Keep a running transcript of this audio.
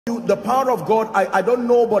The power of God, I don't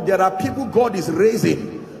know, but there are people God is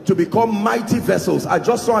raising to become mighty vessels. I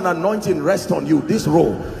just saw an anointing rest on you, this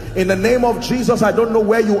row. In the name of Jesus, I don't know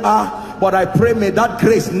where you are, but I pray may that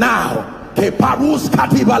grace now, let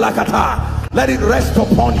it rest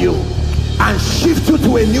upon you and shift you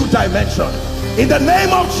to a new dimension. In the name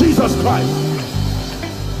of Jesus Christ.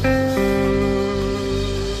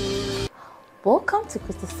 Welcome to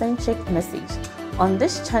Christocentric Message. On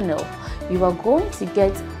this channel, you are going to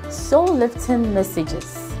get soul-lifting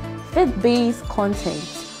messages, faith-based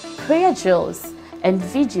content, prayer drills, and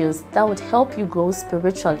videos that would help you grow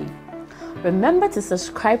spiritually. Remember to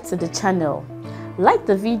subscribe to the channel, like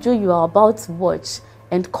the video you are about to watch,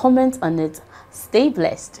 and comment on it. Stay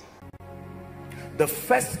blessed. The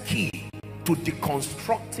first key to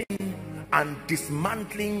deconstructing and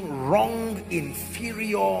dismantling wrong,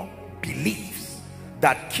 inferior beliefs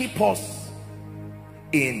that keep us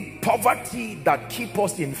in poverty, that keep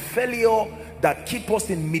us in failure, that keep us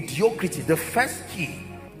in mediocrity. The first key,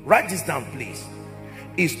 write this down please,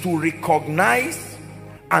 is to recognize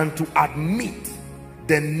and to admit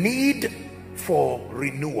the need for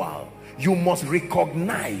renewal. You must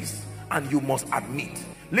recognize and you must admit.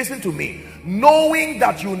 Listen to me, knowing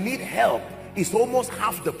that you need help is almost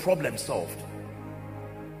half the problem solved.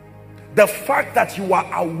 The fact that you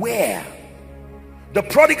are aware. The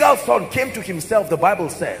prodigal son came to himself, the Bible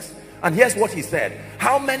says, and here's what he said: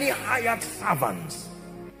 how many hired servants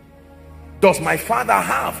does my father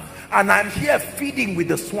have, and I'm here feeding with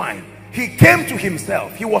the swine? He came to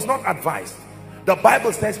himself. He was not advised. The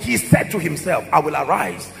Bible says he said to himself, I will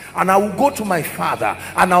arise and I will go to my father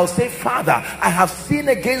and I'll say, Father, I have sinned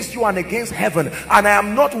against you and against heaven, and I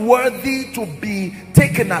am not worthy to be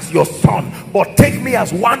taken as your son, but take me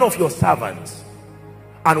as one of your servants.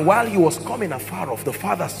 And while he was coming afar off, the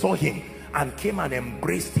father saw him and came and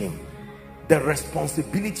embraced him. The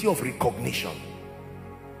responsibility of recognition.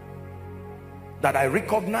 That I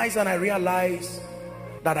recognize and I realize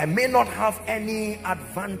that I may not have any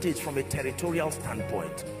advantage from a territorial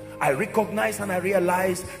standpoint. I recognize and I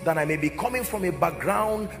realize that I may be coming from a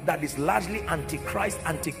background that is largely anti-Christ,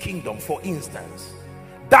 anti-kingdom, for instance.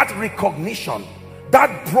 That recognition,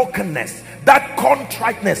 that brokenness, that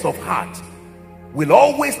contriteness of heart will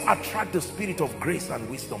always attract the spirit of grace and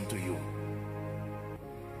wisdom to you.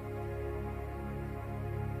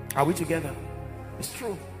 Are we together? It's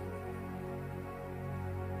true.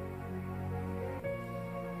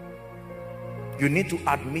 You need to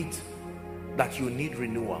admit that you need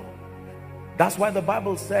renewal. That's why the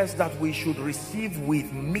Bible says that we should receive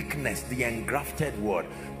with meekness the engrafted word.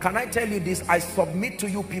 Can I tell you this? I submit to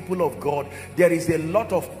you, people of God, there is a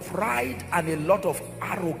lot of pride and a lot of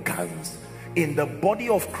arrogance in the body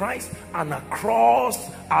of Christ and across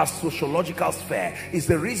our sociological sphere. Is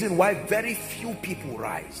the reason why very few people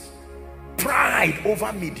rise. Pride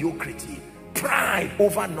over mediocrity, pride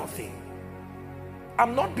over nothing.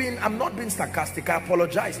 I'm not being sarcastic. I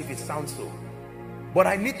apologize if it sounds so, but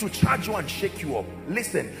I need to charge you and shake you up.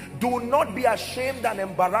 Listen, do not be ashamed and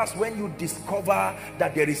embarrassed when you discover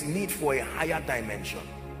that there is need for a higher dimension.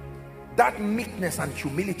 That meekness and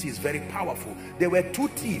humility is very powerful. There were two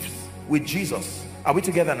thieves with Jesus. Are we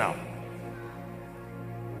together now?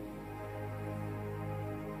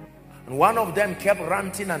 And one of them kept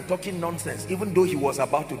ranting and talking nonsense even though he was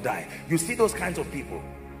about to die. You see those kinds of people.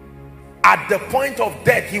 At the point of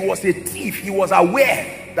death, he was a thief. He was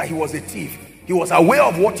aware that he was a thief. He was aware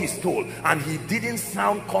of what he stole, and he didn't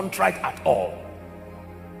sound contrite at all,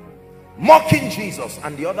 mocking Jesus.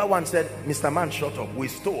 And the other one said, Mr. Man, shut up, we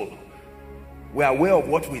stole, we're aware of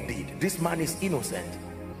what we did, this man is innocent.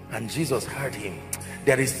 And Jesus heard him.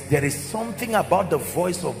 There is something about the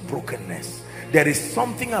voice of brokenness. There is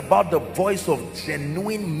something about the voice of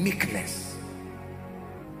genuine meekness.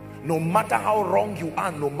 No matter how wrong you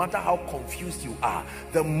are, no matter how confused you are,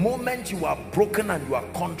 the moment you are broken and you are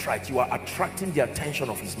contrite, you are attracting the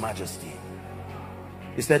attention of His Majesty.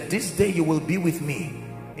 He said, this day you will be with me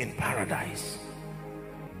in paradise.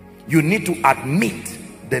 You need to admit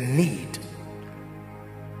the need.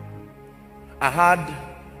 I had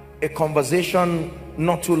a conversation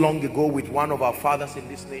not too long ago with one of our fathers in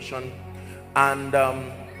this nation, and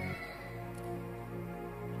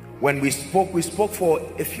when we spoke for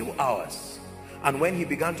a few hours. And when he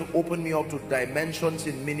began to open me up to dimensions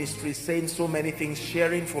in ministry, saying so many things,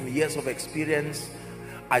 sharing from years of experience,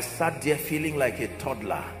 I sat there feeling like a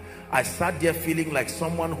toddler. I sat there feeling like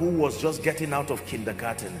someone who was just getting out of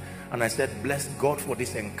kindergarten. And I said, bless God for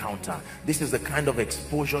this encounter. This is the kind of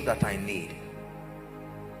exposure that I need.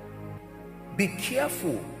 Be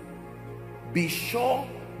careful. Be sure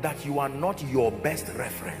that you are not your best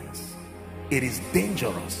reference. It is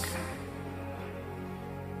dangerous.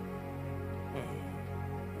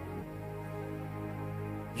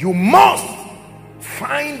 You must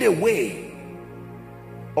find a way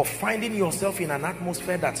of finding yourself in an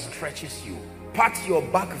atmosphere that stretches you, pats your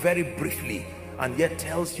back very briefly, and yet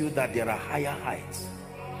tells you that there are higher heights.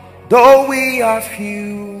 Though we are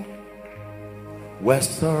few, we're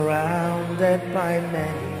surrounded by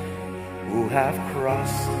many who have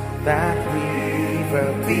crossed that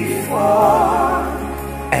river before,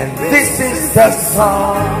 and this is the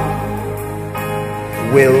song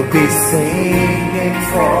we'll be singing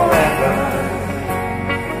forever.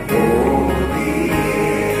 Holy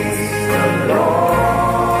is the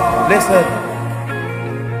Lord. Listen,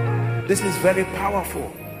 this is very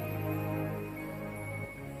powerful.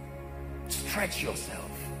 Stretch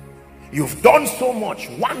yourself. You've done so much,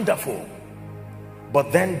 wonderful,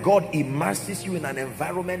 but then God immerses you in an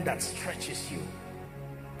environment that stretches you.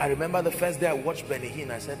 I remember the first day I watched Benny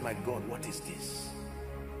Hinn, I said, my God, what is this?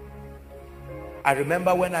 I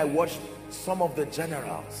remember when I watched some of the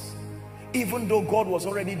generals, even though God was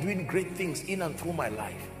already doing great things in and through my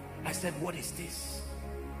life, I said, what is this?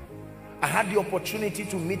 I had the opportunity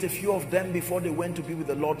to meet a few of them before they went to be with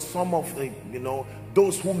the Lord. Some of the,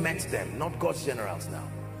 those who met them, not God's generals now.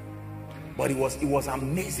 But it was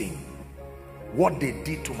amazing what they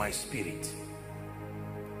did to my spirit.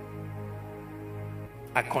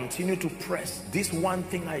 I continue to press. This one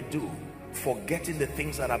thing I do, forgetting the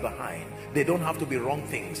things that are behind. They don't have to be wrong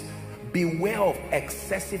things. Beware of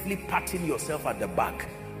excessively patting yourself at the back.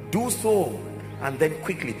 Do so and then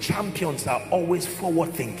quickly. Champions are always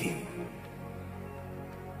forward thinking.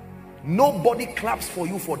 Nobody claps for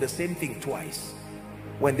you for the same thing twice.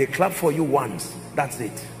 When they clap for you once, that's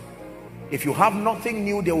it. If you have nothing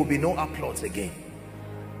new, there will be no applause again.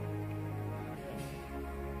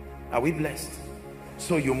 Are we blessed?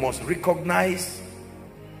 So you must recognize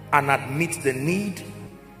and admit the need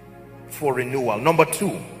for renewal. Number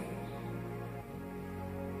two,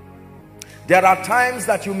 there are times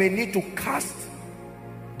that you may need to cast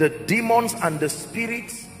the demons and the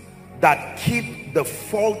spirits that keep the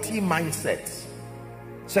faulty mindsets.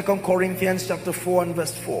 2 Corinthians chapter 4 and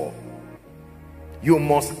verse 4. You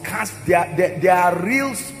must cast, there are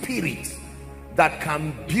real spirits that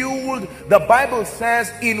can build. The Bible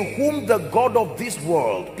says, in whom the God of this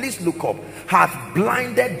world, please look up, hath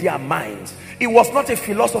blinded their minds. It was not a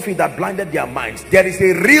philosophy that blinded their minds. There is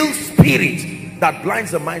a real spirit that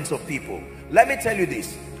blinds the minds of people. Let me tell you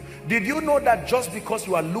this. Did you know that just because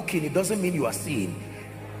you are looking, it doesn't mean you are seeing?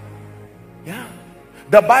 Yeah.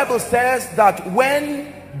 The Bible says that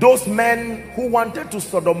when those men who wanted to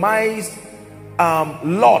sodomize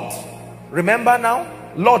Lot, remember now,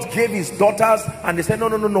 Lot gave his daughters and they said,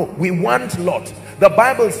 no, we want Lot. The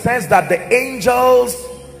Bible says that the angels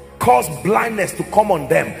caused blindness to come on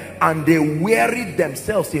them and they wearied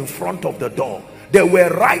themselves in front of the door. They were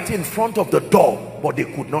right in front of the door, but they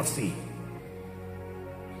could not see.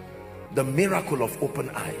 The miracle of open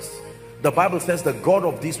eyes. The Bible says the God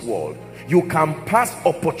of this world, you can pass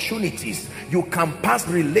opportunities, you can pass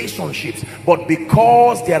relationships, but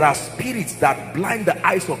because there are spirits that blind the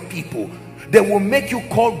eyes of people, they will make you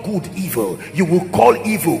call good evil, you will call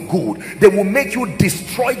evil good. They will make you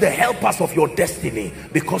destroy the helpers of your destiny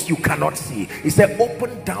because you cannot see. He said,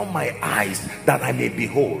 open down my eyes that I may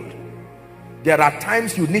behold. There are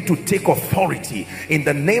times you need to take authority in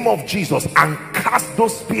the name of Jesus and cast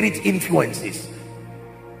those spirit influences.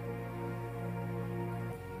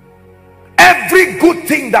 Every good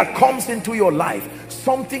thing that comes into your life,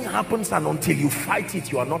 something happens, and until you fight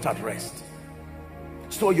it, you are not at rest.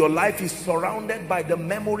 So your life is surrounded by the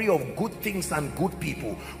memory of good things and good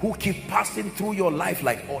people who keep passing through your life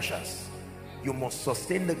like ushers. You must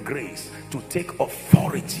sustain the grace to take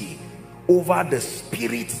authority over the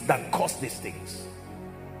spirits that cause these things.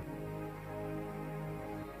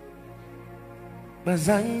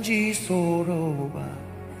 Bazanji Soroba.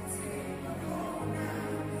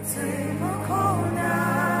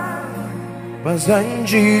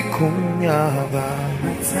 Bazanji Kunyaba.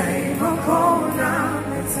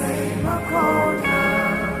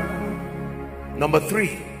 Number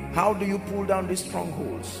three, how do you pull down these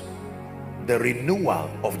strongholds? The renewal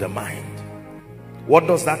of the mind. What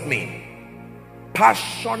does that mean?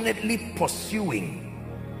 Passionately pursuing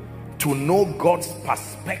to know God's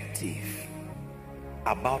perspective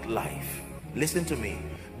about life. Listen to me.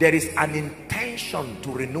 There is an intention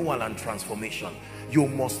to renewal and transformation. You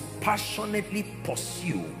must passionately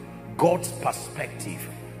pursue God's perspective.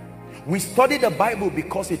 We study the Bible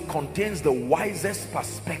because it contains the wisest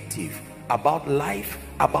perspective about life,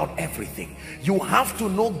 about everything. You have to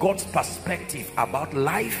know God's perspective about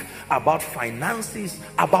life, about finances,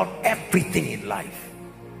 about everything in life.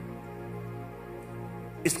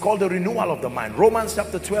 It's called the renewal of the mind. Romans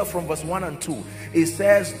chapter 12 from verse 1 and 2. It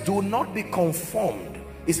says, do not be conformed.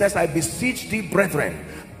 It says, I beseech thee, brethren,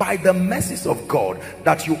 by the mercies of God,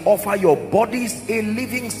 that you offer your bodies a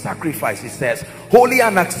living sacrifice. It says, holy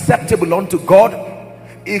and acceptable unto God.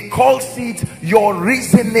 It calls it your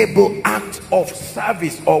reasonable act of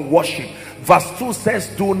service or worship. Verse 2 says,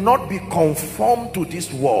 do not be conformed to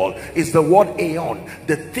this world. Is the word aeon,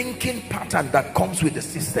 the thinking pattern that comes with the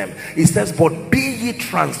system. It says, but be ye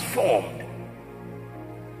transformed,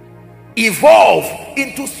 evolve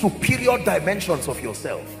into superior dimensions of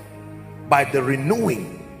yourself by the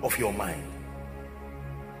renewing of your mind.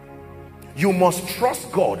 You must trust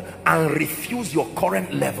God and refuse your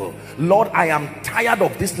current level. Lord, I am tired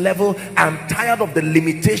of this level. I'm tired of the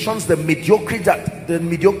limitations, the mediocrity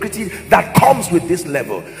that comes with this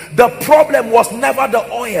level. The problem was never the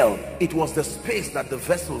oil. It was the space that the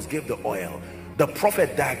vessels gave the oil. The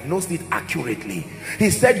prophet diagnosed it accurately.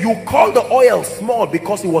 He said, you call the oil small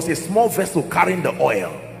because it was a small vessel carrying the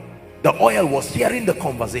oil. The oil was hearing the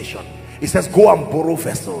conversation. He says, go and borrow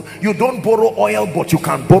vessel. You don't borrow oil, but you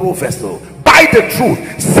can borrow vessel. Buy the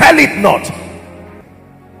truth, sell it not.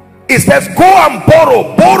 It says, go and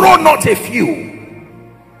borrow not a few.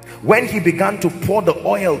 When he began to pour the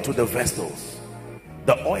oil to the vessels,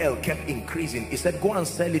 the oil kept increasing. He said, go and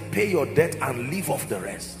sell it, pay your debt, and leave off the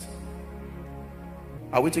rest.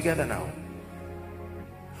 Are we together now?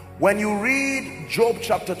 When you read Job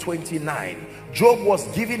chapter 29, Job was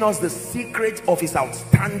giving us the secret of his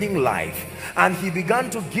outstanding life, and he began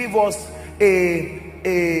to give us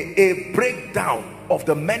a breakdown of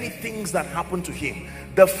the many things that happened to him.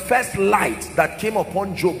 The first light that came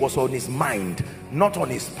upon Job was on his mind, not on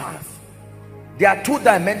his path. There are two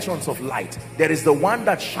dimensions of light. There is the one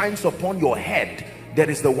that shines upon your head. There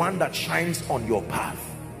is the one that shines on your path.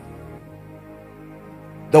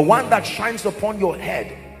 The one that shines upon your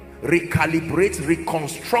head recalibrates,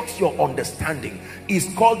 reconstructs your understanding.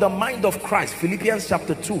 Is called the mind of Christ. Philippians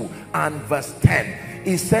chapter 2 and verse 10.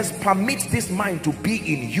 It says, permit this mind to be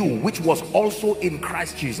in you, which was also in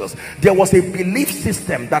Christ Jesus. There was a belief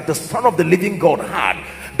system that the Son of the living God had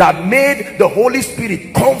that made the Holy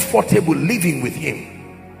Spirit comfortable living with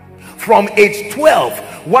him. From age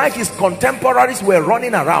 12, while his contemporaries were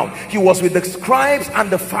running around, he was with the scribes and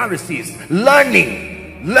the Pharisees, learning.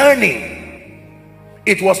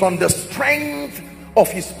 It was on the strength of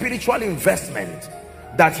his spiritual investment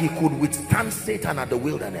that he could withstand Satan at the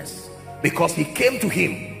wilderness, because he came to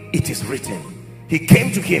him, it is written. He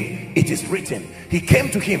came to him, it is written. He came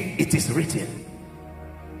to him, it is written.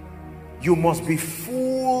 You must be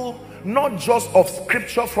full not just of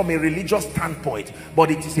scripture from a religious standpoint, but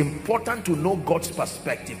it is important to know God's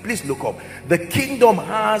perspective. Please look up. The kingdom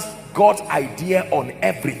has God's idea on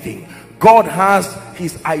everything. God has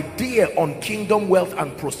his idea on kingdom wealth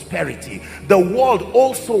and prosperity. The world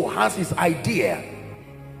also has his idea.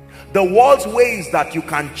 The world's way is that you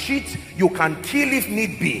can cheat, you can kill if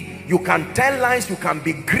need be, you can tell lies, you can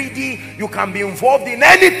be greedy, you can be involved in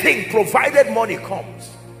anything provided money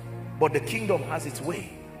comes. But the kingdom has its way.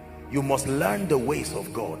 You must learn the ways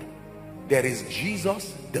of God. There is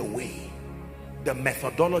Jesus, the way, the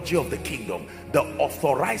methodology of the kingdom, the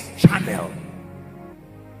authorized channel.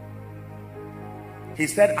 He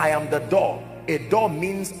said, I am the door. A door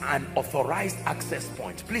means an authorized access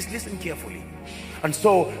point. Please listen carefully. And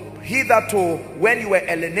so, hitherto, when you were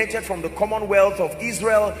alienated from the commonwealth of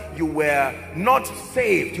Israel, you were not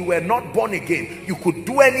saved, you were not born again. You could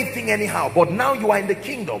do anything anyhow. But now you are in the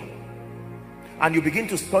kingdom, and you begin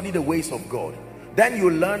to study the ways of God. Then you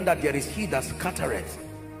learn that there is he that scattereth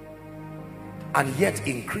and yet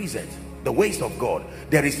increaseth, the ways of God.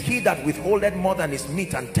 There is he that withholdeth more than is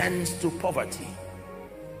meet and tends to poverty.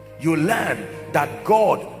 You learn that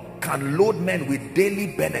God can load men with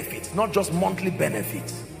daily benefits, not just monthly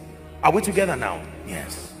benefits. Are we together now?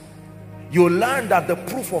 Yes. You learn that the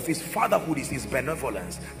proof of his fatherhood is his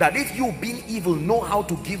benevolence. That if you being evil know how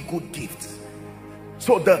to give good gifts.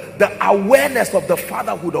 So the awareness of the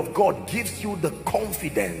fatherhood of God gives you the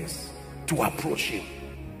confidence to approach him.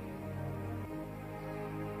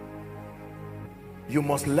 You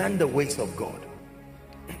must learn the ways of God.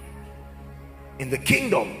 In the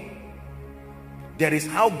kingdom, there is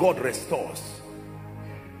how God restores.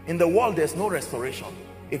 In the world, there's no restoration.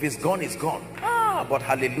 If it's gone, it's gone. But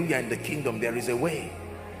hallelujah, in the kingdom, there is a way.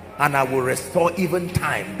 And I will restore even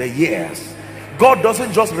time, the years. God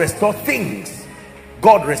doesn't just restore things.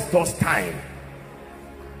 God restores time.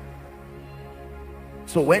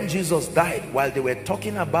 So when Jesus died, while they were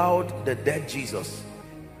talking about the dead Jesus,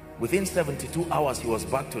 within 72 hours he was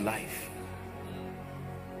back to life.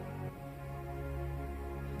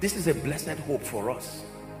 This is a blessed hope for us.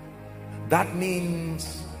 That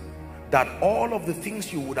means that all of the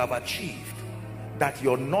things you would have achieved, that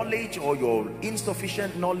your knowledge or your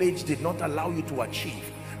insufficient knowledge did not allow you to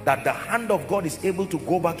achieve, that the hand of God is able to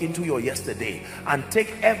go back into your yesterday and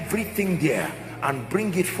take everything there and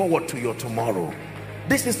bring it forward to your tomorrow.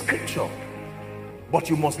 This is scripture. But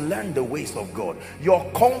you must learn the ways of God. Your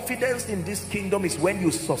confidence in this kingdom is when you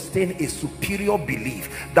sustain a superior belief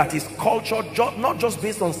that is cultured not just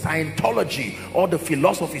based on Scientology or the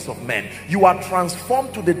philosophies of men. You are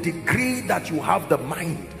transformed to the degree that you have the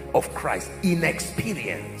mind of Christ in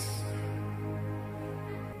experience.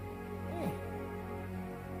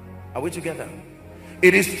 Are we together?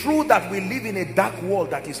 It is true that we live in a dark world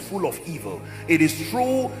that is full of evil. It is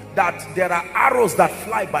true that there are arrows that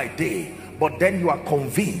fly by day, but then you are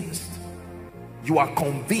convinced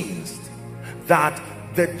that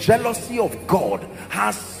the jealousy of God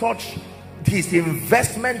has such his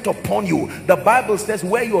investment upon you. The Bible says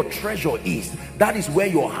where your treasure is, that is where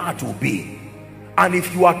your heart will be. And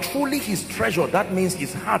if you are truly his treasure, that means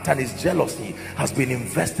his heart and his jealousy has been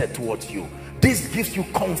invested towards you. This gives you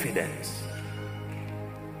confidence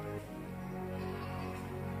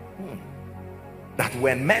that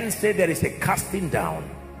when men say there is a casting down,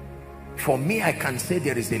 for me I can say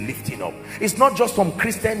there is a lifting up. It's not just some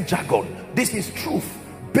Christian jargon. This is truth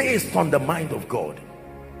based on the mind of God.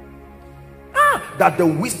 That the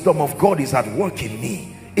wisdom of God is at work in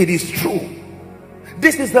me. It is true.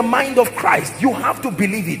 This is the mind of Christ. You have to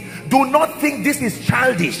believe it. Do not think this is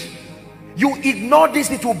childish. You ignore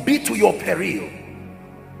this, it will be to your peril.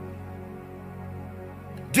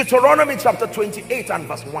 Deuteronomy chapter 28 and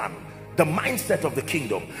verse 1. The mindset of the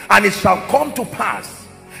kingdom. And it shall come to pass,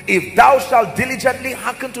 if thou shalt diligently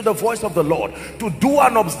hearken to the voice of the Lord, to do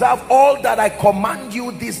and observe all that I command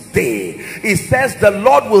you this day. It says the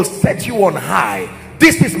Lord will set you on high.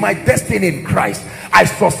 This is my destiny in Christ. I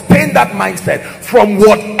sustain that mindset from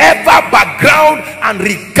whatever background and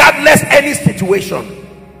regardless any situation,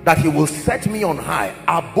 that he will set me on high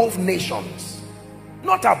above nations,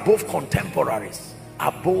 not above contemporaries,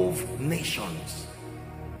 above nations.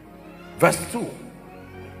 Verse 2,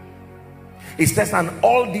 it says, and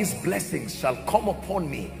all these blessings shall come upon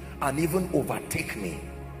me and even overtake me.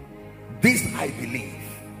 This I believe.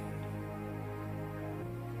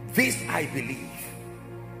 This I believe.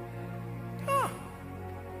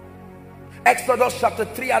 Exodus chapter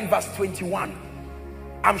 3 and verse 21.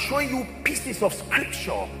 I'm showing you pieces of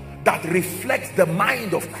scripture that reflects the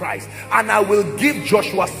mind of Christ. And I will give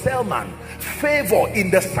Joshua Selman favor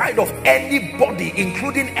in the sight of anybody,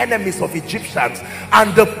 including enemies of Egyptians.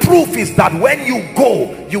 And the proof is that when you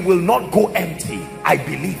go, you will not go empty. I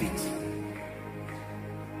believe it.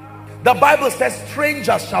 The Bible says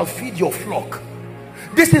strangers shall feed your flock.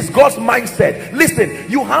 This is God's mindset. Listen,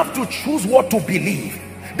 you have to choose what to believe.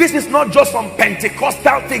 This is not just some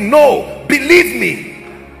Pentecostal thing. No, believe me.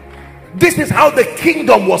 This is how the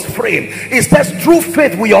kingdom was framed. It says through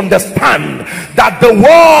faith we understand that the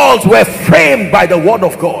worlds were framed by the word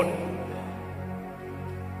of God.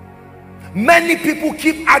 Many people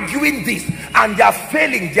keep arguing this and they are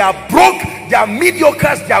failing. They are broke, they are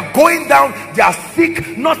mediocres, they are going down, they are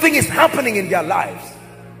sick. Nothing is happening in their lives.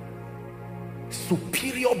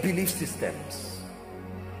 Superior belief systems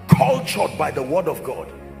cultured by the word of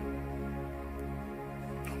God.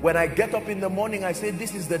 When I get up in the morning, I say,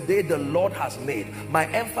 this is the day the Lord has made. My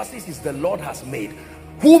emphasis is the Lord has made.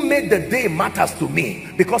 Who made the day matters to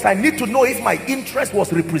me, because I need to know if my interest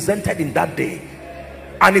was represented in that day.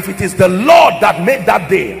 And if it is the Lord that made that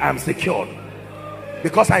day, I am secured,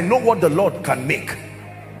 because I know what the Lord can make.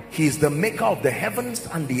 He is the maker of the heavens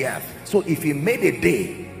and the earth. So if he made a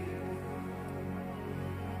day,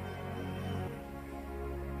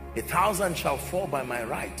 1,000 shall fall by my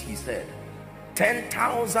right, he said,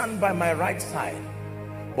 10,000 by my right side,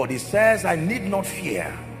 but he says I need not fear.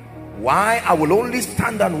 Why? I will only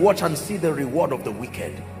stand and watch and see the reward of the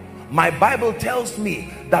wicked. My Bible tells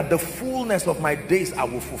me that the fullness of my days I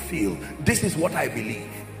will fulfill. This is what I believe.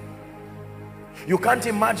 You can't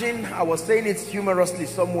imagine, I was saying it humorously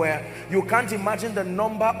somewhere, you can't imagine the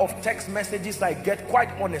number of text messages I get, quite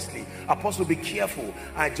honestly. Apostle, be careful,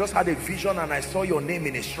 I just had a vision and I saw your name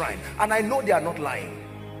in a shrine, and I know they are not lying.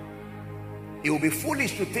 It will be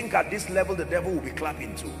foolish to think at this level the devil will be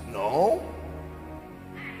clapping too. No.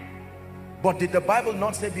 But did the Bible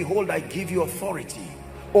not say, behold, I give you authority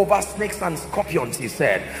over snakes and scorpions, he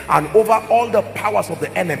said, and over all the powers of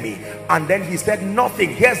the enemy. And then he said nothing,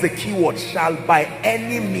 here's the key word, shall by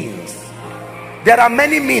any means. There are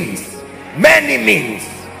many means,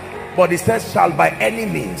 but he says shall by any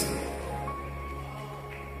means.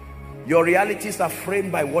 Your realities are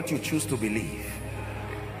framed by what you choose to believe.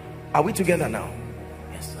 Are we together now?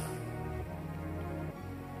 Yes, sir.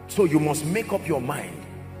 So you must make up your mind.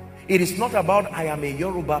 It is not about I am a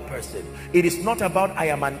Yoruba person. It is not about I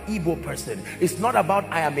am an Igbo person. It's not about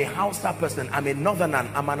I am a Hausa person. I'm a Northerner.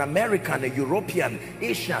 I'm an American, a European,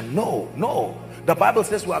 Asian. No, no. The Bible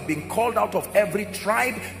says we have been called out of every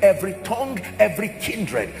tribe, every tongue, every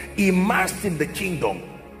kindred, immersed in the kingdom,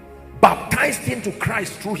 baptized into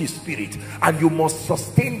Christ through his spirit, and you must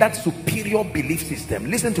sustain that superior belief system.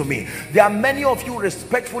 Listen to me, there are many of you,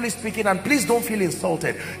 respectfully speaking, and please don't feel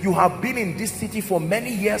insulted, you have been in this city for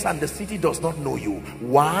many years and the city does not know you.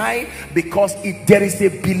 Why? Because there is a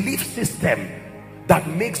belief system that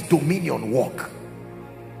makes dominion work.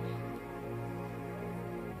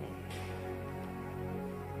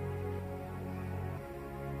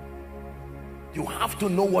 You have to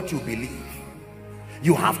know what you believe.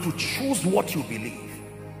 You have to choose what you believe.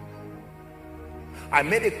 I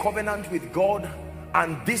made a covenant with God,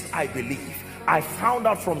 and this I believe. I found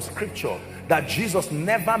out from scripture that Jesus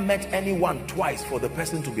never met anyone twice for the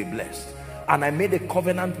person to be blessed. And I made a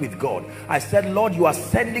covenant with God. I said, Lord, you are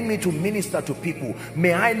sending me to minister to people.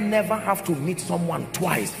 May I never have to meet someone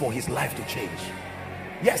twice for his life to change.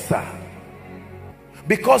 Yes, sir.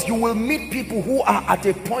 Because you will meet people who are at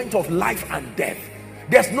a point of life and death.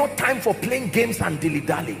 There's no time for playing games and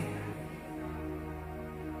dilly-dally.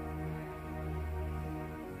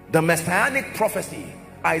 The messianic prophecy,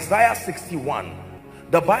 Isaiah 61,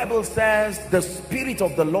 the Bible says, the Spirit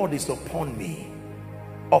of the Lord is upon me,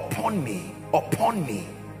 upon me, upon me,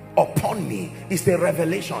 upon me. It's a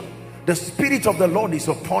revelation. The Spirit of the Lord is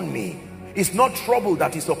upon me. It's not trouble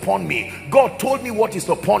that is upon me. God told me what is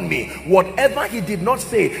upon me. Whatever he did not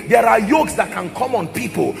say, there are yokes that can come on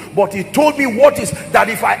people, but he told me what is, that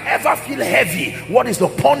if I ever feel heavy, what is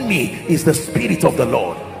upon me is the Spirit of the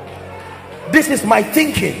Lord. This is my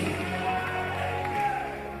thinking.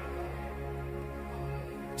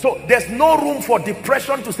 So there's no room for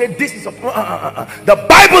depression to say this is the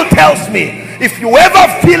Bible tells me, if you ever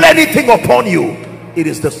feel anything upon you, it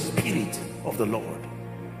is the Spirit of the Lord.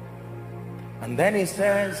 And then he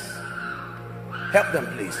says, help them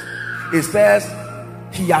please. He says,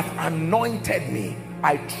 he hath anointed me.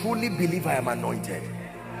 I truly believe I am anointed.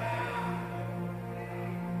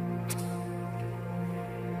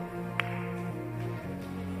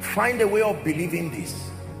 Find a way of believing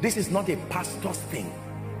this. This is not a pastor's thing.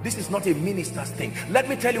 This is not a minister's thing. Let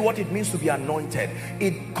me tell you what it means to be anointed.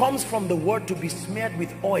 It comes from the word to be smeared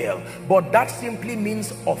with oil, but that simply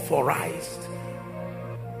means authorized.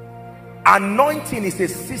 Anointing is a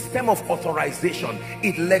system of authorization.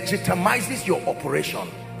 It legitimizes your operation.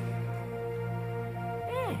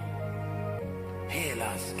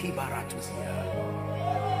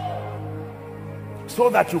 So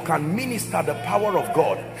that you can minister the power of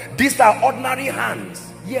God. These are ordinary hands.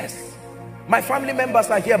 Yes, my family members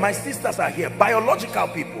are here, my sisters are here, biological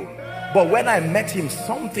people. But when I met him,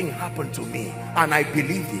 something happened to me, and I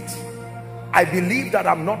believed it. I believe that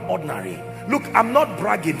I'm not ordinary. Look, I'm not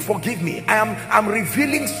bragging, forgive me. I'm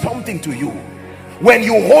revealing something to you. When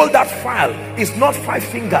you hold that file, it's not 5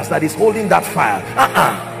 fingers that is holding that file.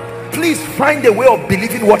 Please find a way of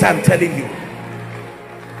believing what I'm telling you.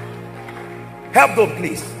 Help them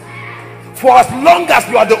please. For as long as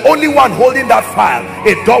you are the only one holding that file,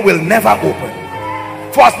 a door will never open.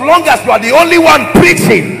 For as long as you are the only one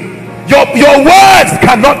preaching, your words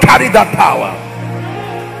cannot carry that power.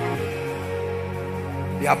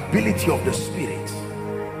 The ability of the Spirit.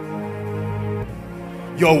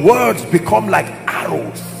 Your words become like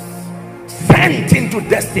arrows sent into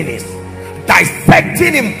destinies,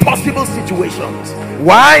 dissecting impossible situations.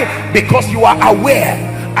 Why? Because you are aware.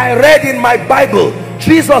 I read in my Bible,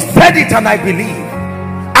 Jesus said it and I believe.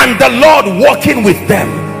 And the Lord walking with them,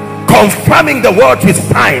 confirming the word with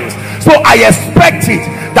signs. So I expect it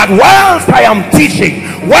that whilst I am teaching,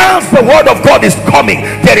 whilst the word of God is coming,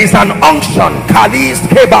 there is an unction,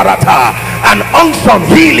 an unction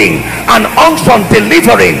healing, an unction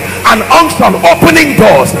delivering, an unction opening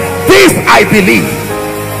doors. This I believe.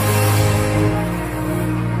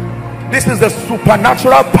 This is the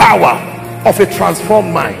supernatural power of a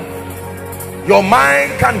transformed mind. Your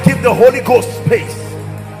mind can give the Holy Ghost space.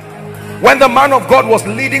 When the man of God was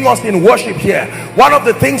leading us in worship here, one of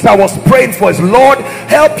the things I was praying for is, Lord,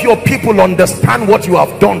 help your people understand what you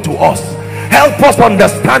have done to us. Help us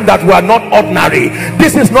understand that we are not ordinary.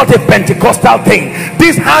 This is not a Pentecostal thing.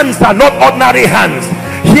 These hands are not ordinary hands.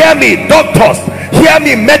 Hear me, doctors, hear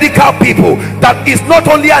me, medical people, that is not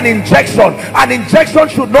only an injection. An injection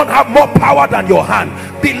should not have more power than your hand.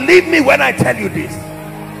 Believe me when I tell you this.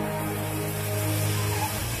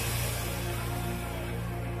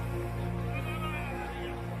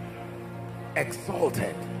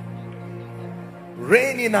 Exalted,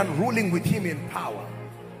 reigning and ruling with him in power.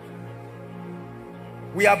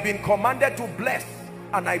 We have been commanded to bless,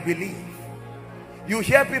 and I believe. You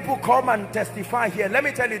hear people come and testify here. Let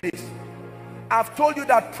me tell you this. I've told you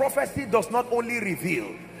that prophecy does not only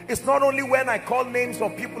reveal. It's not only when I call names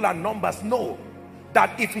of people and numbers. No,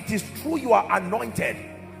 that if it is true you are anointed,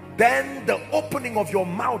 then the opening of your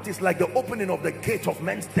mouth is like the opening of the gate of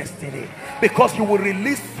men's destiny, because you will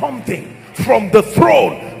release something from the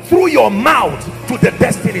throne through your mouth to the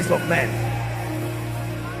destinies of men.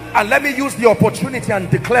 And let me use the opportunity and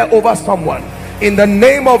declare over someone, in the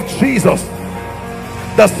name of Jesus,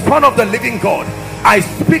 the Son of the living God, I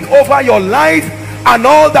speak over your life and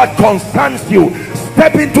all that concerns you.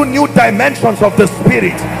 Step into new dimensions of the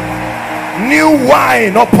Spirit, new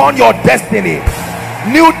wine upon your destiny,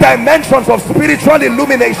 new dimensions of spiritual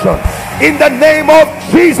illumination, in the name of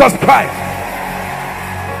Jesus Christ.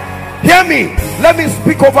 Hear me, let me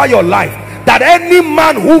speak over your life, that any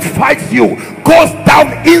man who fights you goes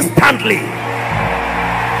down instantly.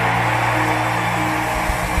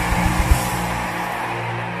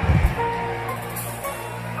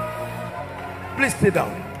 Please sit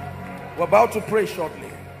down. We're about to pray shortly.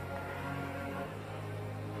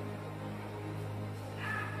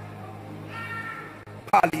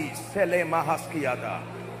 Pali sele mahaskiada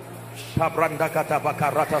shabranda kata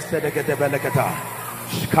bakarata sedegete beleketa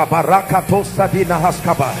shkabaraka tosadina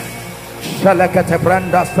haskaba shalekete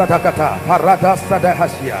branda sadakata parada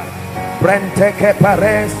sadahashia brenteke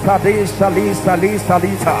pare sadi sali sali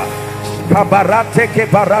salita shkabarate ke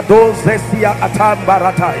barado zesia atam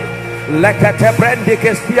baratai lekete brendi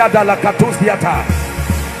kestia dala katusiata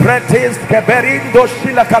pretis keberindo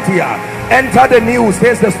shilakatia. Enter the new,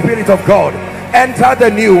 says the Spirit of God. Enter the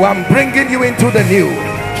new. I'm bringing you into the new.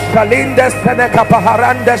 Shalindes teneka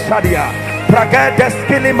paharande shadia pragedes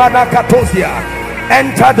kilimana katosia.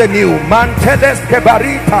 Enter the new. Manteles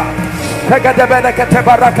kebarita tegedebelekete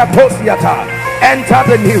barakatosiata. Enter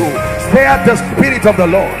the new, saith the Spirit of the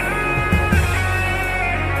Lord.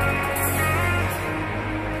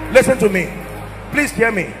 Listen to me, please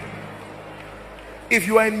hear me. If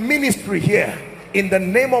you are in ministry here, in the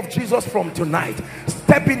name of Jesus, from tonight,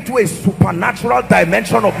 step into a supernatural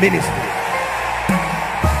dimension of ministry.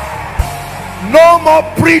 No more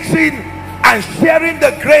preaching and sharing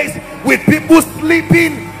the grace with people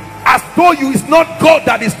sleeping as though you is not God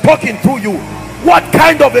that is talking through you. What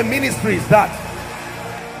kind of a ministry is that?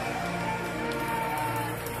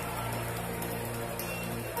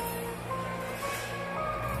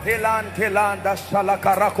 The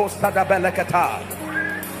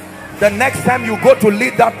next time you go to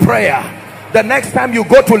lead that prayer, the next time you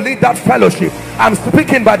go to lead that fellowship, I'm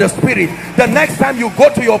speaking by the Spirit. The next time you go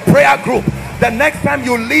to your prayer group, the next time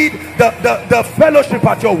you lead the fellowship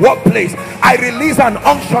at your workplace, I release an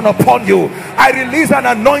unction upon you. I release an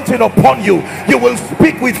anointing upon you. You will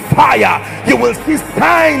speak with fire. You will see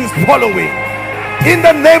signs following, in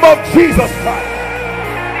the name of Jesus Christ.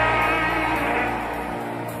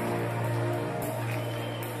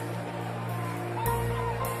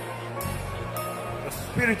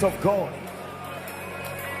 Spirit of God,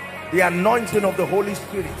 the anointing of the Holy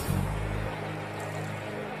Spirit.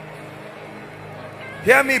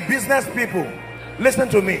 Hear me, business people, listen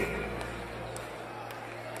to me.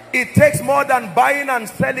 It takes more than buying and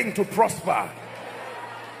selling to prosper.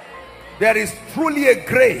 There is truly a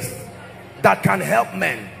grace that can help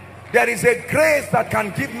men. There is a grace that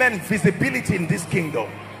can give men visibility in this kingdom.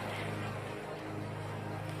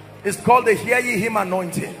 It's called the Hear Ye Him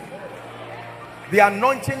anointing. The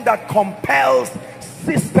anointing that compels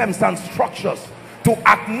systems and structures to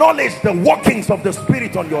acknowledge the workings of the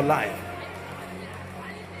Spirit on your life.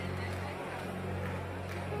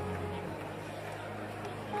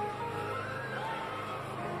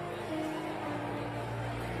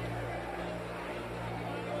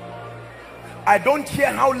 I don't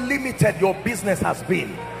care how limited your business has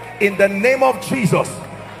been. In the name of Jesus,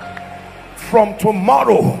 from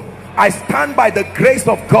tomorrow, I stand by the grace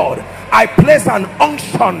of God. I place an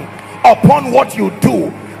unction upon what you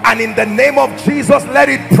do, and in the name of Jesus, let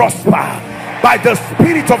it prosper by the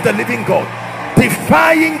Spirit of the living God.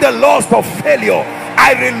 Defying the laws of failure,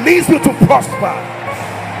 I release you to prosper.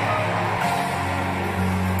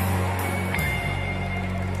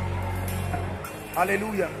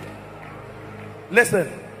 Hallelujah. Listen,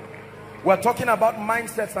 we're talking about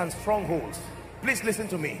mindsets and strongholds. Please listen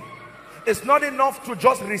to me. It's not enough to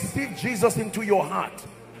just receive Jesus into your heart.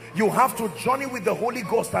 You have to journey with the Holy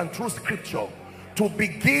Ghost and through scripture to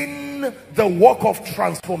begin the work of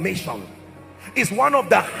transformation. It's one of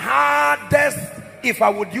the hardest, if I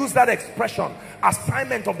would use that expression,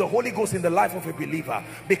 assignment of the Holy Ghost in the life of a believer,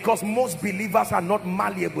 because most believers are not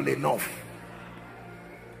malleable enough.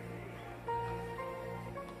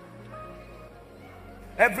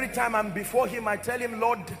 Every time I'm before him, I tell him,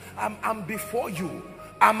 Lord, I'm before you.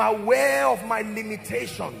 I'm aware of my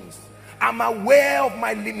limitations. I'm aware of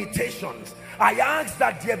my limitations. I ask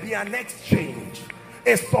that there be an exchange,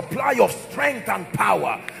 a supply of strength and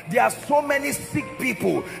power. There are so many sick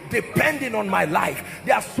people depending on my life.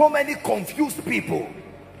 There are so many confused people.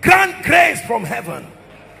 Grant grace from heaven.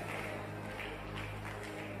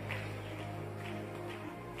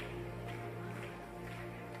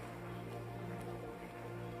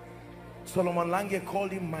 Solomon Lange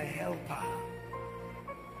called him my helper.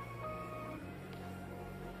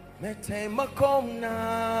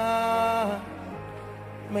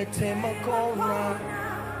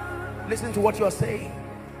 Listen to what you are saying.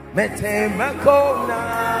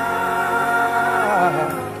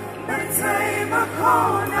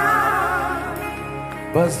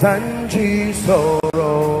 Bazanji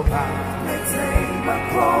Soroba.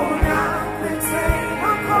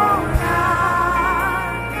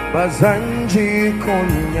 Bazanji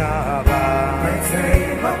Konyaba.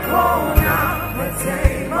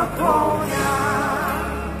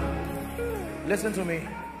 Listen to me.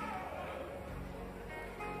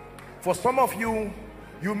 For some of you,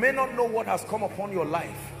 you may not know what has come upon your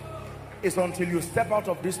life. It's until you step out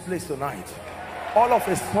of this place tonight. All of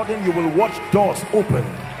a sudden you will watch doors open.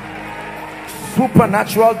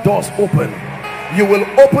 Supernatural doors open. You will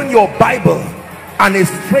open your Bible and a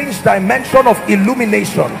strange dimension of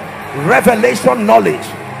illumination, revelation, knowledge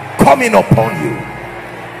coming upon you.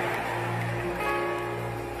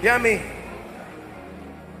 Hear me?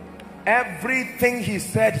 Everything he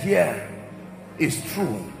said here is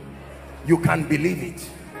true. You can believe it.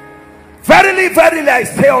 Verily, verily, I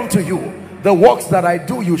say unto you, the works that I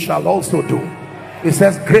do, you shall also do. It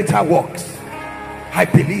says greater works. I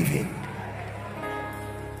believe in.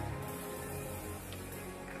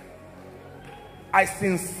 I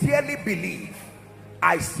sincerely believe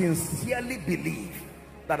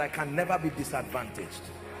that I can never be disadvantaged.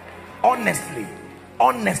 Honestly,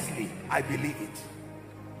 I believe it.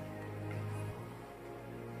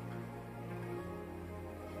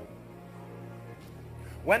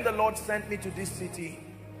 When the Lord sent me to this city,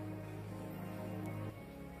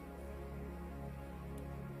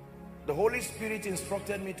 the Holy Spirit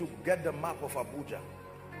instructed me to get the map of Abuja.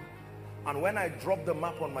 And when I dropped the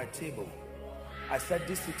map on my table, I said,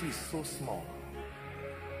 this city is so small.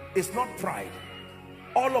 It's not pride.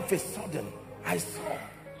 All of a sudden, I saw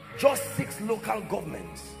just 6 local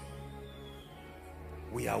governments.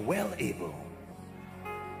 We are well able.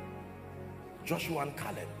 Joshua and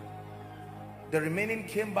Caleb. The remaining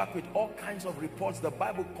came back with all kinds of reports. The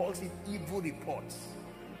Bible calls it evil reports.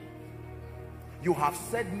 You have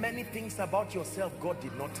said many things about yourself God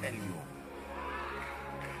did not tell you.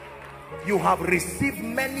 You have received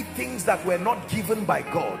many things that were not given by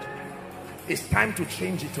God. It's time to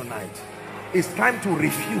change it tonight. It's time to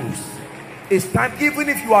refuse. It's time, even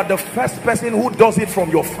if you are the first person who does it from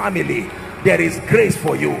your family, there is grace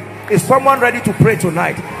for you. Is someone ready to pray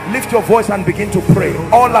tonight? Lift your voice and begin to pray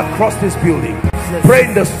all across this building. Pray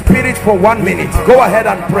in the spirit for 1 minute. Go ahead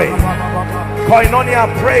and pray. Koinonia,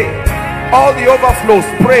 pray. All the overflows,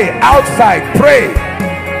 pray. Outside, pray.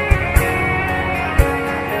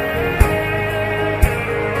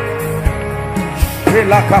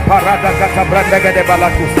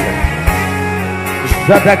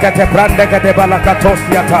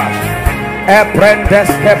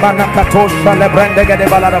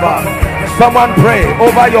 Someone pray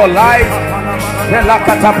over your life.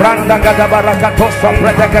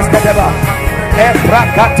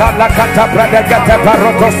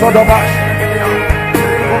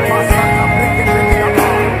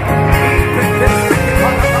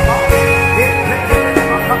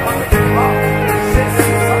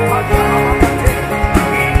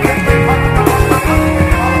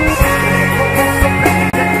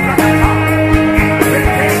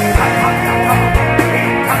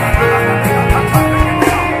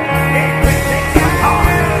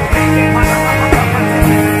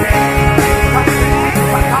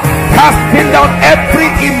 Casting down every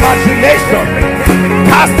imagination.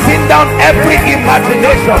 Casting down every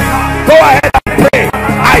imagination. Go ahead and pray.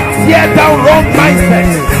 I tear down wrong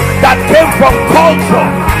mindsets. that came from culture.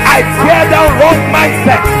 I tear down wrong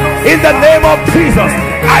mindset in the name of Jesus.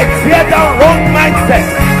 I tear down wrong mindset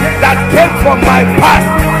that came from my past.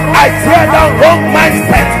 I tear down wrong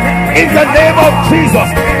mindset in the name of Jesus.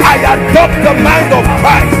 I adopt the mind of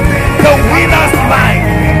Christ, the winner's mind,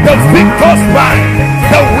 the victor's mind,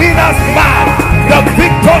 the winner's mind, the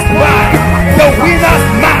victor's mind, the winner's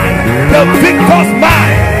mind, the victor's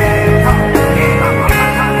mind.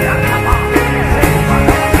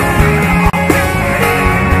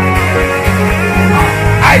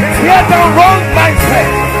 I tear down wrong mindset.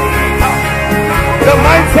 The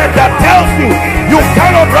mindset that tells you you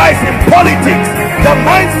cannot rise in politics. The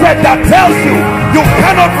mindset that tells you you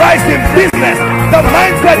cannot rise in business. The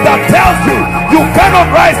mindset that tells you you cannot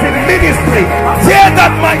rise in ministry. Tear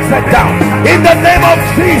that mindset down in the name of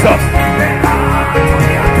Jesus.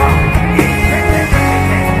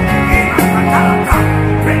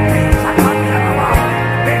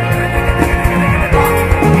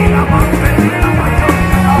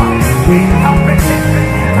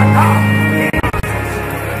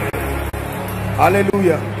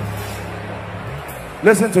 Hallelujah.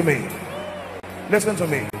 Listen to me. Listen to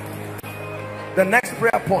me. The next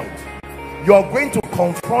prayer point, you are going to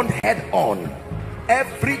confront head on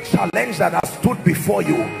every challenge that has stood before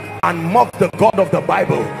you and mock the God of the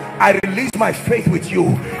Bible. I release my faith with you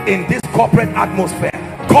in this corporate atmosphere.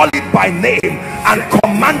 Call it by name and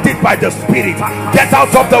command it by the Spirit. Get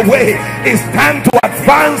out of the way. It's time to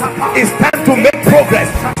advance. It's time to make progress.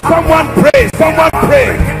 Someone pray. Someone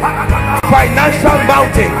pray. Financial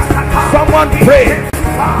mountains. Someone pray.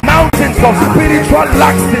 Mountains of spiritual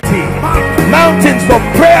laxity. Mountains of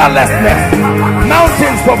prayerlessness.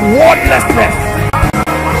 Mountains of wordlessness.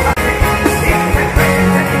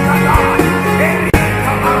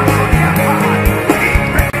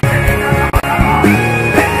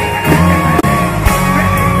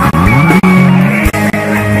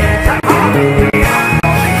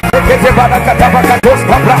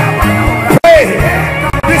 Pray.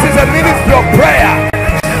 This is a ministry of prayer.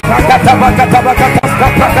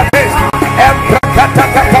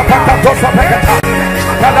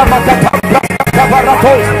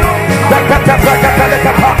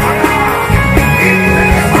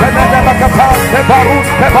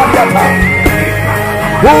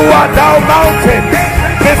 Who art thou, mountain,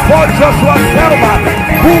 before Joshua Selman?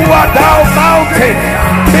 Who art thou, mountain,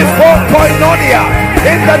 before Koinonia?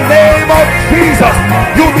 In the name of Jesus,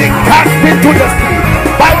 you be cast into the sea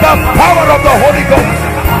by the power of the Holy Ghost.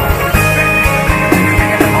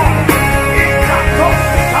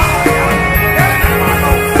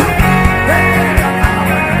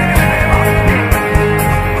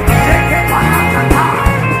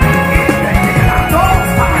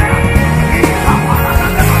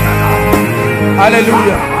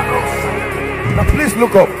 Hallelujah. Now please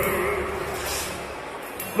look up.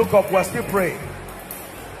 Look up. We're still praying.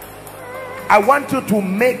 I want you to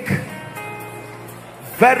make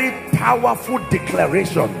very powerful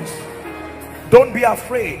declarations. Don't be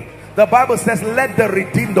afraid. The Bible says, let the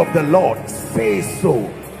redeemed of the Lord say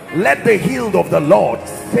so. Let the healed of the Lord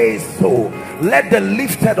say so. Let the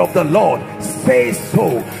lifted of the Lord say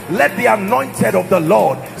so. Let the anointed of the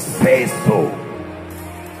Lord say so.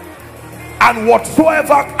 And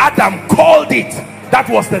whatsoever Adam called it, that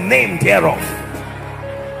was the name thereof.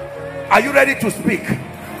 Are you ready to speak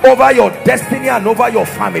over your destiny and over your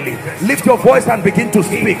family? Lift your voice and begin to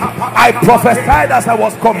speak. I prophesied as I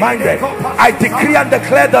was commanded. I decree and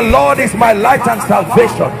declare, the Lord is my light and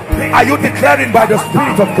salvation. Are you declaring by the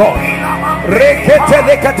Spirit of God?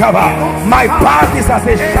 My path is as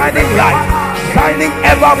a shining light, shining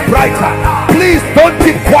ever brighter. Please don't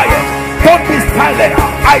keep quiet. Don't be silent.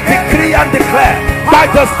 I decree and declare by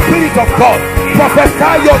the Spirit of God.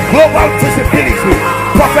 Prophesy your global visibility.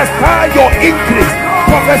 Prophesy your increase.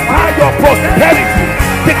 Prophesy your prosperity.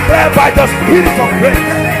 Declare by the Spirit of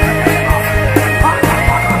grace.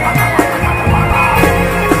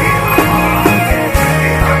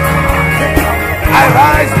 I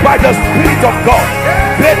rise by the Spirit of God.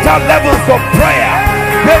 Greater levels of prayer,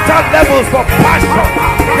 greater levels of passion,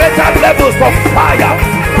 greater levels of fire,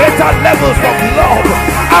 greater levels of love,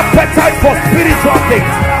 appetite for spiritual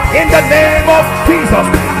things. In the name of Jesus,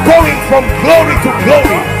 going from glory to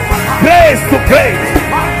glory, grace to grace,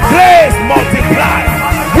 grace multiply,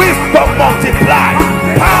 wisdom multiply,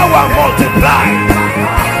 power multiply.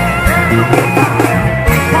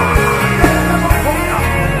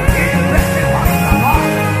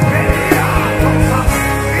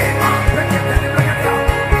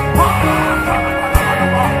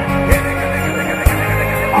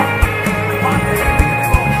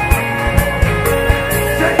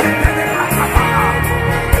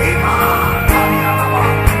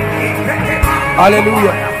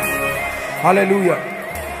 Hallelujah. Hallelujah.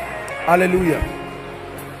 Hallelujah.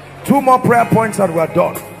 2 more prayer points and we're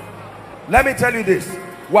done. Let me tell you this.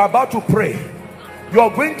 We're about to pray. You're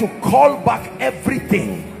going to call back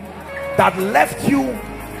everything that left you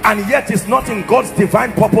and yet is not in God's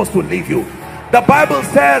divine purpose to leave you. The Bible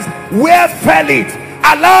says, where fell it?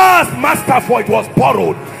 Alas, master, for it was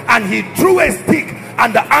borrowed. And he drew a stick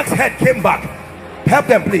and the axe head came back. Help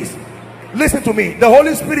them, please. Listen to me. The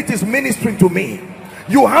Holy Spirit is ministering to me.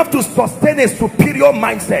 You have to sustain a superior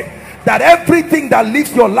mindset that everything that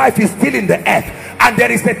leaves your life is still in the earth, and there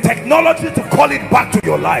is a technology to call it back to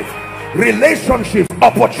your life. Relationships,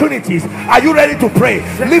 opportunities. Are you ready to pray?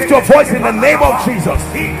 Lift your voice in the name of Jesus.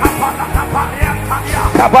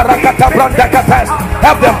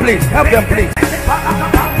 Help them, please. Help them, please.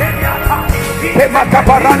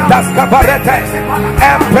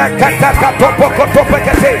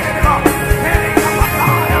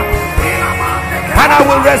 And I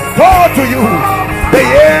will restore to you the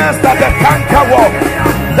years that the cankerworm,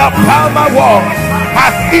 the palmer worm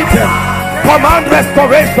has eaten. Command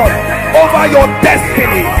restoration over your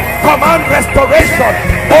destiny. Command restoration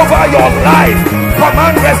over your life.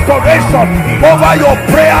 Command restoration over your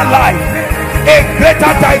prayer life. A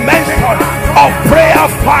greater dimension of prayer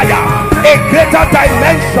fire. A greater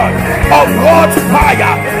dimension of God's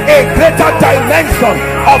fire. A greater dimension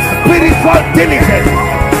of spiritual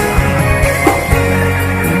diligence.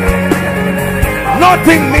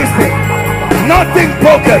 Nothing missing, nothing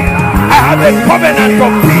broken. I have a covenant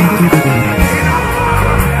of peace.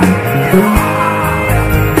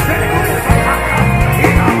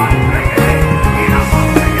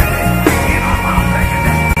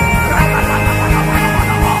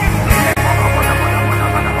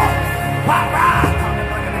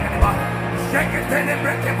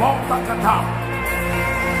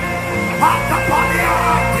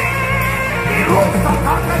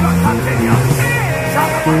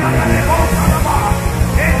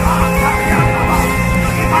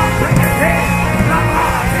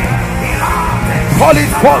 Call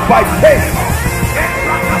it forth by faith.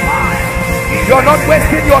 You're not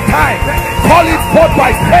wasting your time. Call it forth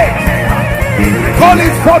by faith. Call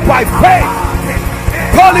it forth by faith.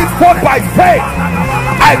 Call it forth by faith.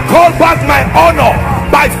 I call back my honor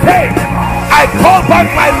by faith. I call back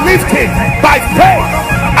my lifting by faith.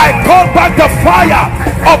 I call back the fire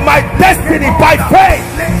of my destiny by faith.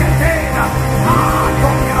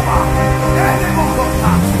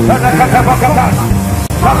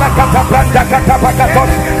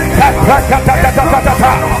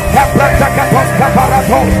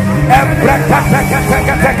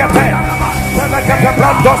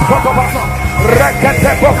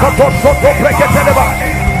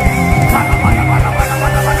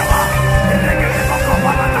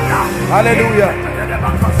 Hallelujah.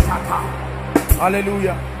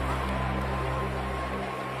 Hallelujah.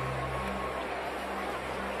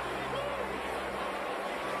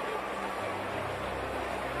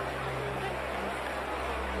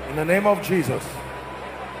 In the name of Jesus.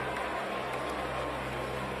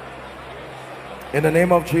 In the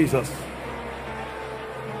name of Jesus.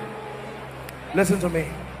 Listen to me.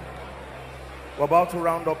 We're about to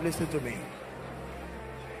round up. Listen to me.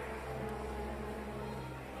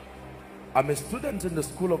 I'm a student in the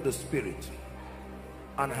school of the Spirit,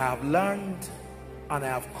 and I have learned and I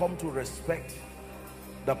have come to respect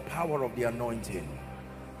the power of the anointing.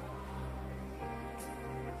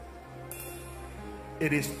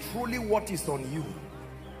 It is truly what is on you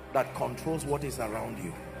that controls what is around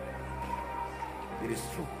you. It is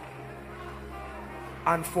true.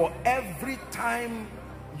 And for every time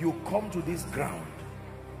you come to this ground,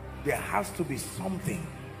 there has to be something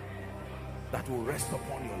that will rest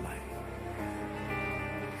upon your life.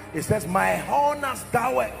 It says, my horn hast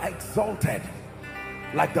thou exalted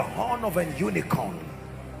like the horn of an unicorn,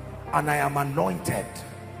 and I am anointed.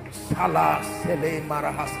 Salah Sele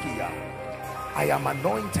Marahaskia. I am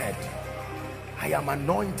anointed. I am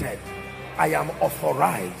anointed. I am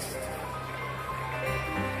authorized.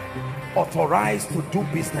 Authorized to do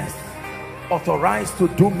business. Authorized to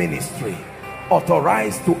do ministry.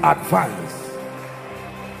 Authorized to advance.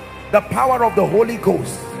 The power of the Holy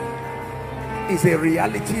Ghost is a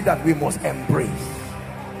reality that we must embrace.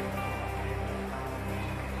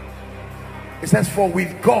 It says, for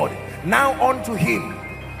with God, now unto him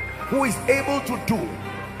who is able to do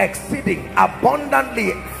exceeding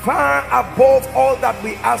abundantly far above all that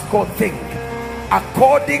we ask or think,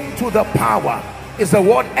 according to the power, is the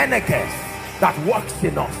word energes that works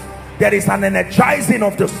in us. There is an energizing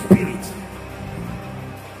of the Spirit.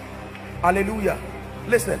 Hallelujah.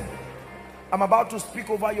 Listen, I'm about to speak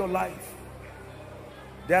over your life.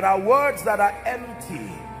 There are words that are empty.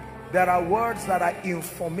 There are words that are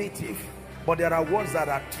informative. But there are words that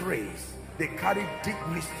are trays. They carry deep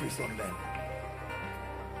mysteries on them.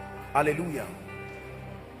 Hallelujah.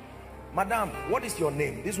 Madam, what is your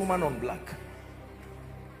name? This woman on black.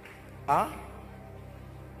 Huh?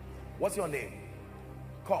 What's your name?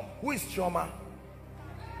 Come. Who is Chioma?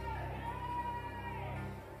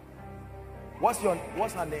 What's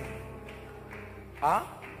her name? Huh?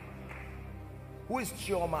 Who is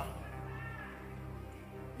Chioma?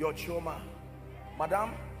 Your Chioma.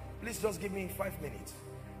 Madam, please just give me 5 minutes.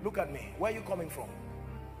 Look at me. Where are you coming from?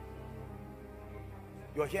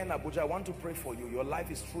 You're here in Abuja. I want to pray for you. Your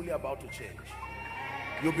life is truly about to change.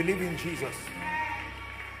 You believe in Jesus.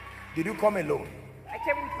 Did you come alone? I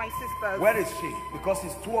came with my sisters. Where is she? Because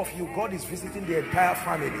it's two of you. God is visiting the entire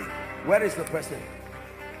family. Where is the person?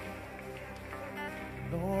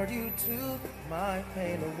 Lord, you took my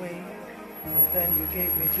pain away, and then you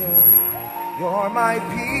gave me joy. You're my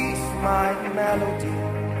peace, my melody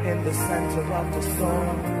in the center of the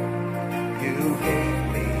storm. You gave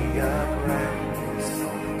me a brand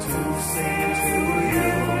song to sing to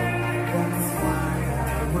you. That's why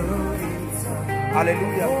I will be.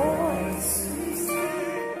 Hallelujah.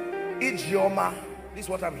 Ijeoma. This is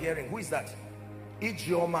what I'm hearing. Who is that?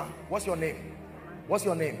 Ijeoma. What's your name? What's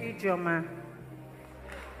your name? Ijeoma.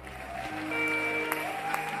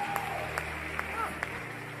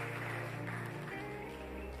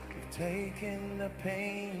 You've taken the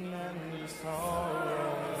pain and the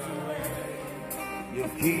sorrow away.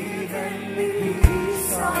 You've given me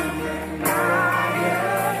peace on the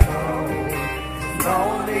night.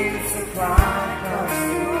 No need to cry, 'cause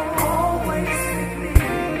you're always with me.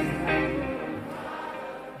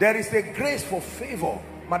 There is a grace for favor,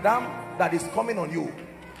 madam, that is coming on you.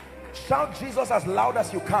 Shout Jesus as loud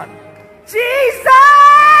as you can. Jesus!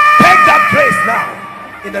 Take that grace now.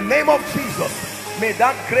 In the name of Jesus. May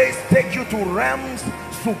that grace take you to realms,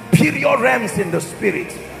 superior realms in the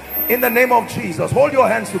spirit. In the name of Jesus. Hold your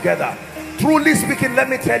hands together. Truly speaking, let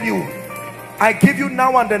me tell you, I give you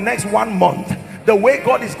now and the next 1 month, the way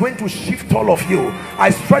God is going to shift all of you.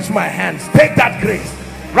 I stretch my hands. Take that grace.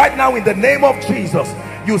 Right now in the name of Jesus,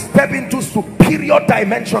 you step into superior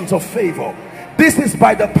dimensions of favor. This is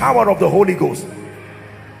by the power of the Holy Ghost.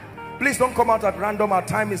 Please don't come out at random. Our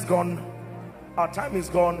time is gone. Our time is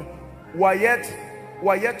gone. We're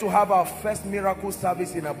yet to have our first miracle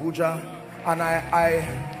service in Abuja, and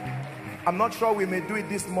I'm not sure we may do it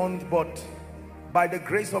this month, but by the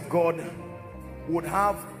grace of God, would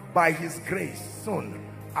have, by his grace, soon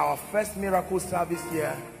our first miracle service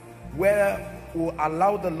here, where we'll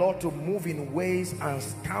allow the Lord to move in ways and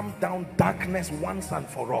stamp down darkness once and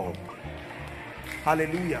for all.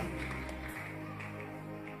 Hallelujah.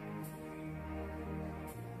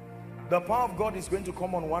 The power of God is going to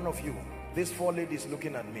come on one of you. These 4 ladies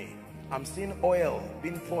looking at me. I'm seeing oil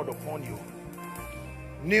being poured upon you.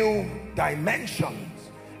 New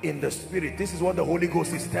dimensions in the spirit. This is what the Holy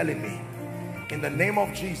Ghost is telling me. In the name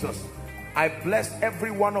of Jesus, I bless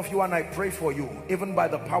every one of you and I pray for you, even by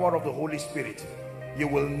the power of the Holy Spirit. You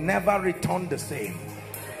will never return the same.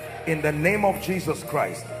 In the name of Jesus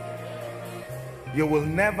Christ, you will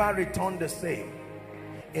never return the same.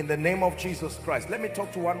 In the name of Jesus Christ. Let me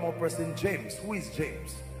talk to one more person. James. Who is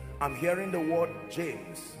James? I'm hearing the word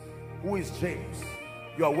James. Who is James?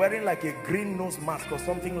 You are wearing like a green nose mask or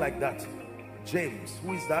something like that. James.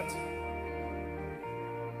 Who is that?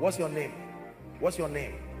 What's your name? What's your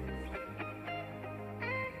name?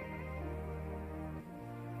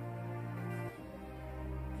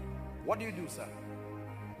 What do you do, sir?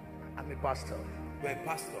 I'm a pastor. You're a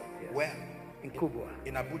pastor. Yes. Where? In Kubwa.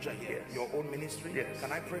 In Abuja here. Yes. Your own ministry? Yes.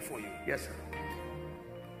 Can I pray for you? Yes, sir.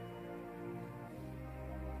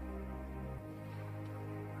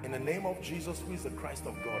 In the name of Jesus, who is the Christ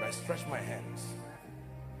of God, I stretch my hands.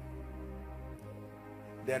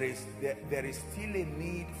 There is still a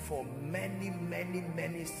need for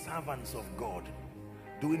many servants of God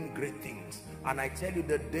doing great things. And I tell you,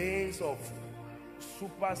 the days of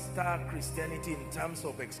superstar Christianity in terms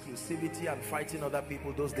of exclusivity and fighting other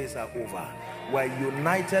people, those days are over. We're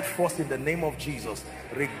united force in the name of Jesus,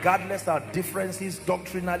 regardless of our differences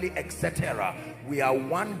doctrinally, etc. We are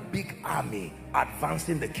one big army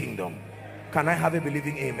advancing the kingdom. Can I have a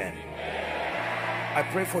believing amen? I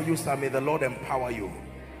pray for you, sir. May the Lord empower you.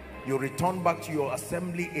 You return back to your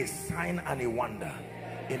assembly a sign and a wonder.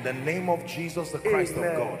 In the name of Jesus, the Christ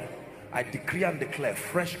of God, I decree and declare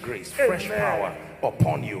fresh grace, fresh power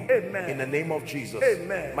upon you. In the name of Jesus.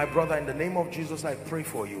 My brother, in the name of Jesus, I pray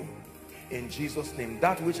for you. In Jesus' name,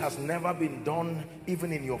 that which has never been done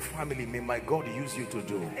even in your family, may my God use you to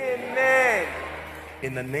do. Amen.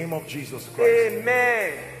 In the name of Jesus Christ.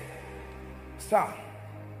 Amen. Sir,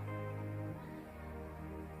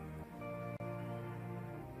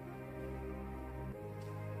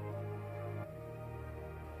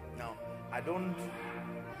 now I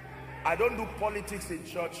don't do politics in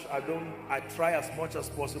church. I try as much as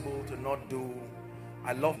possible to not do.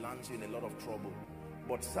 I love lands you in a lot of trouble.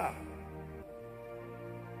 But sir,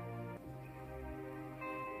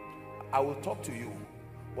 I will talk to you,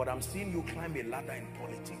 but I'm seeing you climb a ladder in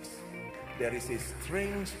politics. There is a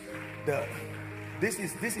strange, this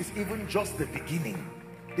is even just the beginning.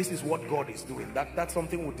 This is what God is doing. That's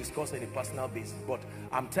something we'll discuss in a personal basis. But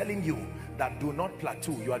I'm telling you that do not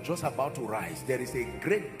plateau. You are just about to rise. There is a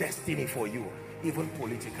great destiny for you, even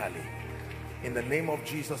politically. In the name of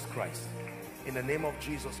Jesus Christ. In the name of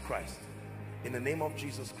Jesus Christ. In the name of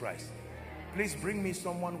Jesus Christ. Please bring me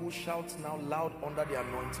someone who shouts now loud under the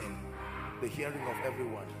anointing, the hearing of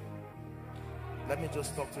everyone. Let me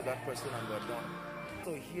just talk to that person and we're done.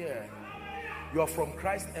 So here, you are from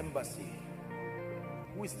Christ Embassy.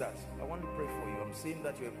 Who is that? I want to pray for you. I'm seeing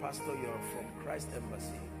that you're a pastor. You're from Christ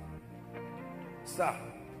Embassy. Sir,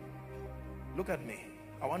 look at me.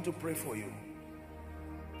 I want to pray for you.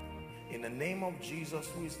 In the name of Jesus,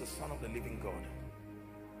 who is the Son of the living God.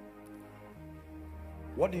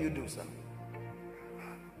 What do you do, sir?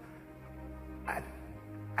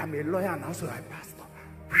 I'm a lawyer and also a pastor.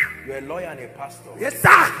 You're a lawyer and a pastor. Yes,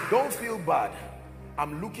 sir. Don't feel bad.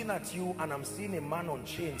 I'm looking at you and I'm seeing a man on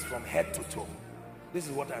chains from head to toe. This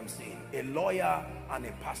is what I'm seeing. A lawyer and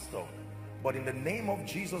a pastor. But in the name of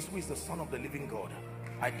Jesus, who is the Son of the living God,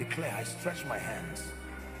 I declare, I stretch my hands.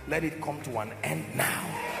 Let it come to an end now.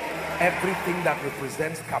 Everything that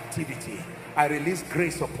represents captivity, I release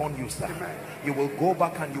grace upon you, sir. Amen. You will go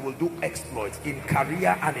back and you will do exploits in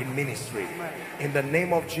career and in ministry. Amen. In the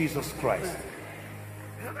name of Jesus Christ.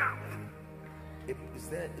 Is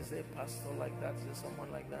there a pastor like that? Is there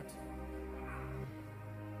someone like that?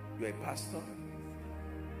 You're a pastor?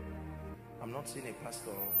 I'm not seeing a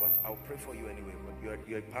pastor, but I'll pray for you anyway. But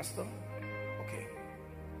you're a pastor? Okay.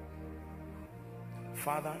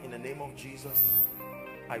 Father, in the name of Jesus,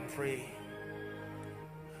 I pray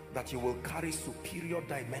that you will carry superior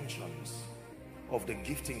dimensions of the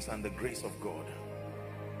giftings and the grace of God.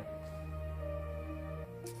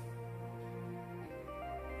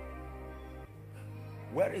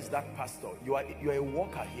 Where is that pastor? You are a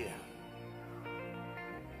worker here.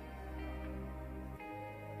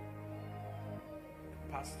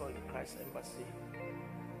 Pastor in Christ Embassy,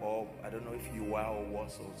 or I don't know if you are or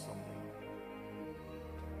was or something.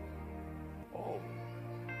 Oh,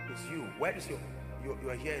 it's you. Where is you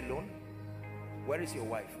are here alone? Where is your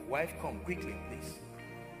wife? Wife, come quickly, please.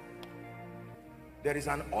 There is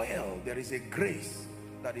an oil, there is a grace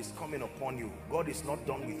that is coming upon you. God is not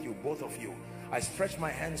done with you, both of you. I stretch my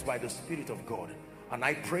hands by the Spirit of God and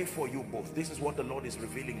I pray for you both. This is what the Lord is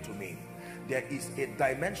revealing to me. There is a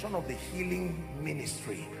dimension of the healing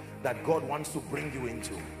ministry that God wants to bring you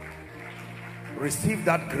into. Receive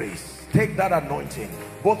that grace. Take that anointing.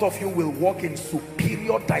 Both of you will walk in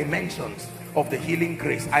superior dimensions of the healing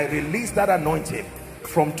grace. I release that anointing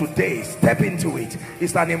from today. Step into it.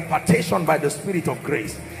 It's an impartation by the Spirit of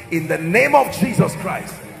grace. In the name of Jesus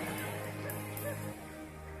Christ.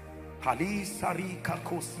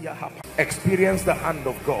 Experience the hand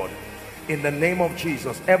of God. In the name of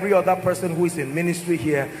Jesus. Every other person who is in ministry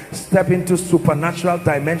here, step into supernatural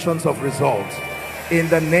dimensions of results. In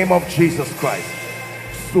the name of Jesus Christ.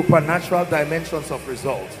 Supernatural dimensions of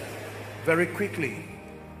results. Very quickly.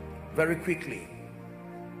 Very quickly.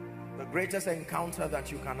 The greatest encounter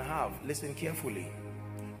that you can have, listen carefully,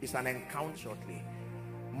 is an encounter shortly.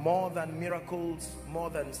 More than miracles, more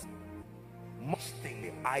than much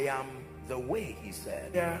thing. I am the way, he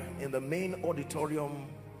said. Here in the main auditorium,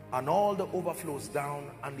 and all the overflows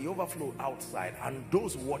down and the overflow outside, and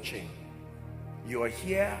those watching, you are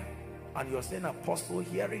here and you're saying, Apostle,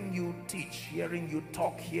 hearing you teach, hearing you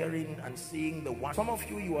talk, hearing and seeing the one. Some of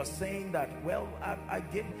you are saying that, well, I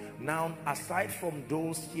give. Now, aside from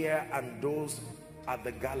those here and those at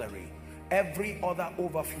the gallery, every other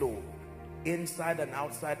overflow inside and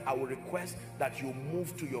outside, I will request that you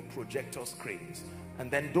move to your projector screens. And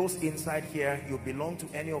then those inside here, you belong to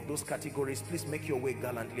any of those categories, please make your way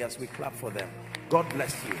gallantly as we clap for them. God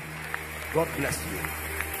bless you. God bless you.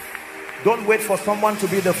 Don't wait for someone to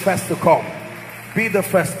be the first to come. Be the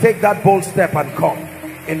first. Take that bold step and come.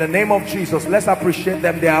 In the name of Jesus, let's appreciate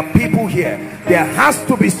them. There are people here. There has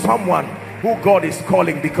to be someone who God is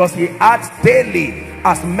calling, because he adds daily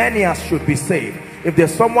as many as should be saved. If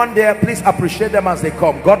there's someone there, please appreciate them as they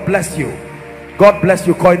come. God bless you. God bless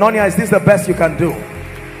you. Koinonia, is this the best you can do?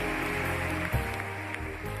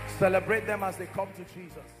 Celebrate them as they come to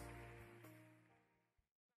Jesus.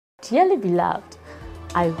 Dearly beloved,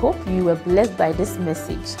 I hope you were blessed by this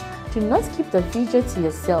message. Do not keep the video to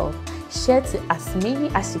yourself. Share to as many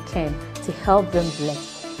as you can to help them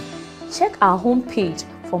bless. Check our homepage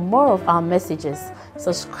for more of our messages.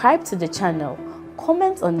 Subscribe to the channel,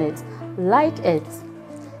 comment on it, like it.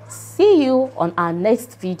 See you on our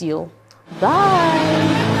next video.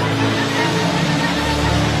 Bye.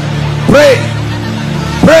 Pray,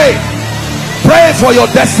 pray, pray for your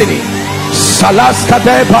destiny.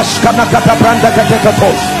 Salaskade bashkana kata branda kate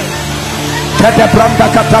katos. Kate branda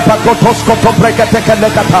kata pakotos koto brekete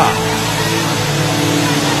kelekata.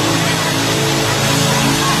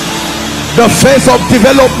 The phase of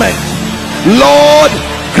development. Lord,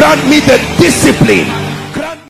 grant me the discipline